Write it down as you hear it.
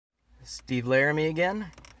Steve Laramie again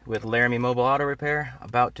with Laramie Mobile Auto Repair,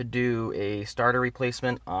 about to do a starter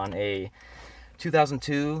replacement on a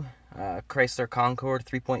 2002 Chrysler Concorde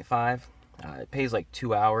 3.5. It pays like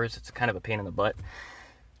 2 hours. It's kind of a pain in the butt.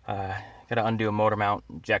 Gotta undo a motor mount,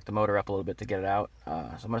 jack the motor up a little bit to get it out. So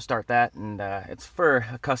I'm gonna start that, and it's for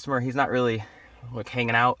a customer. He's not really like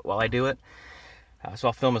hanging out while I do it, so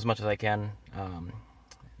I'll film as much as I can.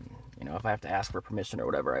 You know, if I have to ask for permission or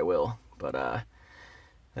whatever, I will. But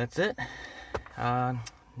that's it.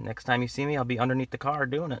 Next time you see me, I'll be underneath the car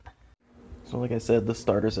doing it. So like I said, the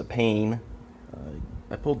starter's a pain.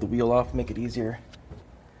 I pulled the wheel off to make it easier,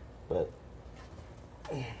 but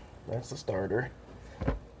that's the starter.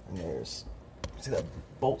 And there's, see that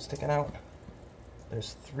bolt sticking out?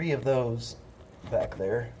 There's 3 of those back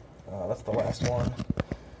there. That's the last one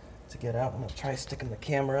to get out. I'm gonna try sticking the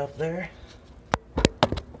camera up there.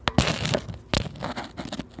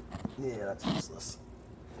 Yeah, that's useless.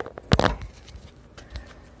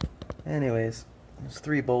 Anyways, there's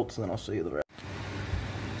 3 bolts, and then I'll show you the rest.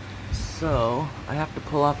 So I have to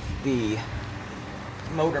pull off the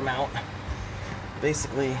motor mount.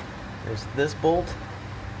 Basically, there's this bolt.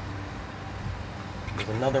 There's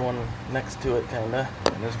another one next to it, kinda,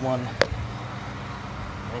 and there's one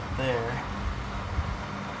right there.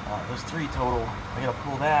 There's 3 total. I gotta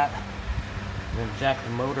pull that, and then jack the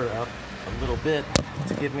motor up a little bit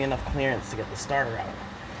to give me enough clearance to get the starter out.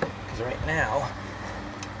 Because right now,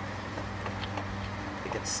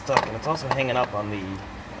 it gets stuck, and it's also hanging up on the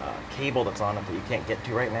cable that's on it that you can't get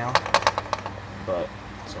to right now. But,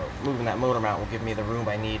 so moving that motor mount will give me the room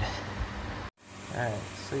I need. Alright,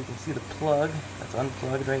 so you can see the plug that's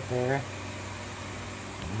unplugged right there.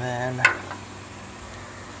 And then,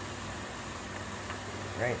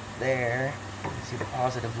 right there, you can see the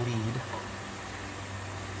positive lead.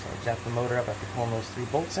 So I jack the motor up after pulling those 3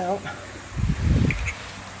 bolts out.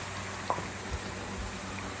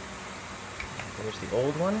 There's the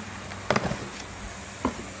old one.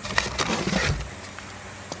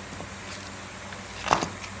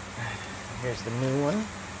 Here's the new one.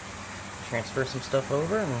 Transfer some stuff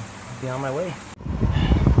over and I'll be on my way.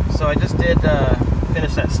 So I just did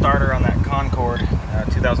finish that starter on that Concorde,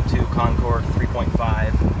 2002 Concorde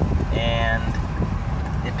 3.5,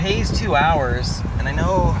 and it pays 2 hours. And I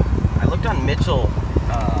know I looked on Mitchell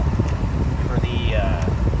for the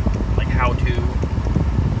like how-to,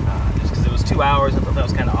 just because it was 2 hours. I thought that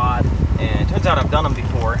was kind of odd, and it turns out I've done them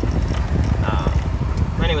before.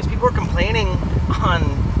 But anyways, people were complaining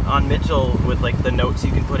on Mitchell with like the notes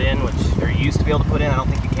you can put in, which or you used to be able to put in. I don't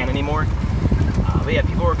think you can anymore. But yeah,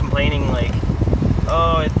 people were complaining like,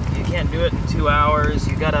 oh, you can't do it in 2 hours.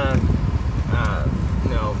 You gotta, you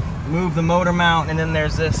know, move the motor mount, and then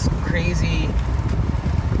there's this crazy,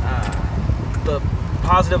 the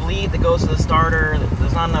positive lead that goes to the starter.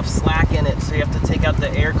 There's not enough slack in it, so you have to take out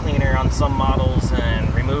the air cleaner on some models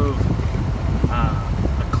and remove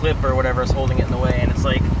a clip or whatever is holding it in the way. And it's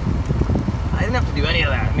like, I didn't have to do any of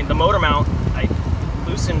that. I mean, the motor mount, I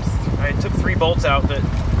took 3 bolts out that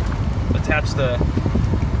attach the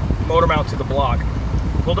motor mount to the block.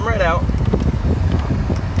 Pulled them right out,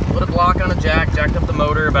 put a block on a jack, jacked up the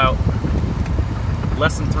motor about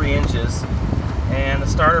less than 3 inches, and the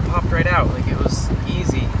starter popped right out. Like, it was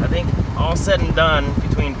easy. I think all said and done,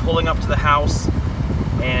 between pulling up to the house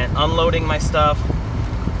and unloading my stuff,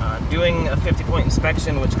 doing a 50-point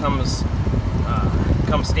inspection, which comes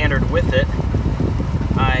standard with it,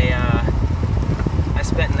 I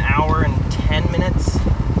spent 1 hour and 10 minutes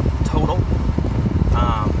total.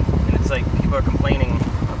 And it's like, people are complaining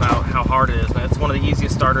about how hard it is, but it's one of the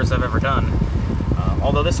easiest starters I've ever done.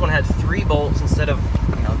 Although this one had 3 bolts instead of,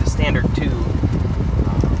 you know, the standard 2.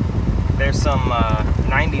 There's some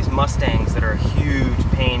 90s Mustangs that are a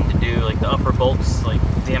huge pain to do. Like, the upper bolts, like,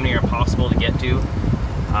 damn near impossible to get to.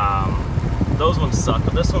 Those ones suck,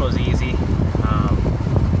 but this one was easy.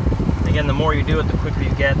 Again, the more you do it, the quicker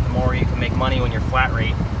you get, the more you can make money when you're flat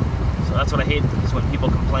rate. So that's what I hate, is when people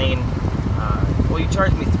complain, well, you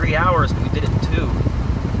charged me 3 hours, but you did it in 2.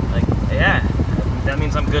 Like, yeah, that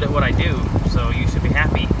means I'm good at what I do, so you should be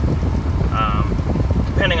happy.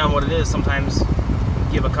 Depending on what it is, sometimes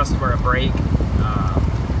give a customer a break,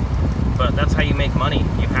 but that's how you make money.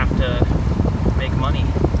 You have to make money.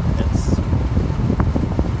 It's,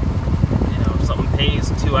 you know, if something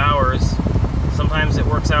pays 2 hours, sometimes it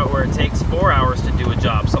works out where it takes 4 hours to do a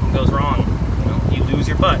job. Something goes wrong, you know, you lose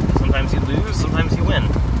your butt. Sometimes you lose, sometimes you win.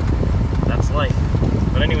 That's life.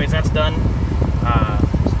 But anyways, that's done.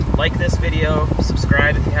 Like this video,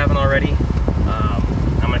 subscribe if you haven't already.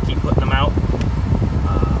 I'm gonna keep putting them out.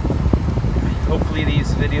 Hopefully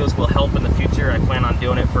these videos will help in the future. I plan on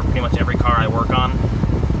doing it for pretty much every car I work on.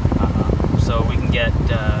 can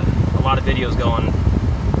get a lot of videos going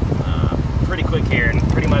pretty quick here, and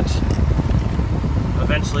pretty much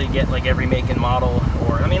eventually get like every make and model.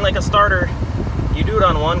 Or I mean, like a starter, you do it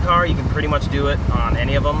on one car, you can pretty much do it on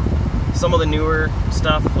any of them. Some of the newer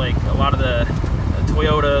stuff, like a lot of the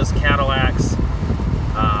Toyotas, Cadillacs,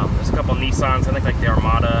 there's a couple of Nissans, I think like the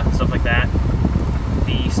Armada, stuff like that.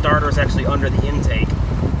 The starter is actually under the intake,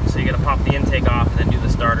 so you gotta pop the intake off and then do the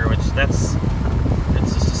starter, which it's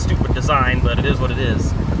just a stupid design, but it is what it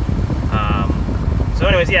is. So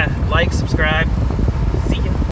anyways, yeah, like, subscribe,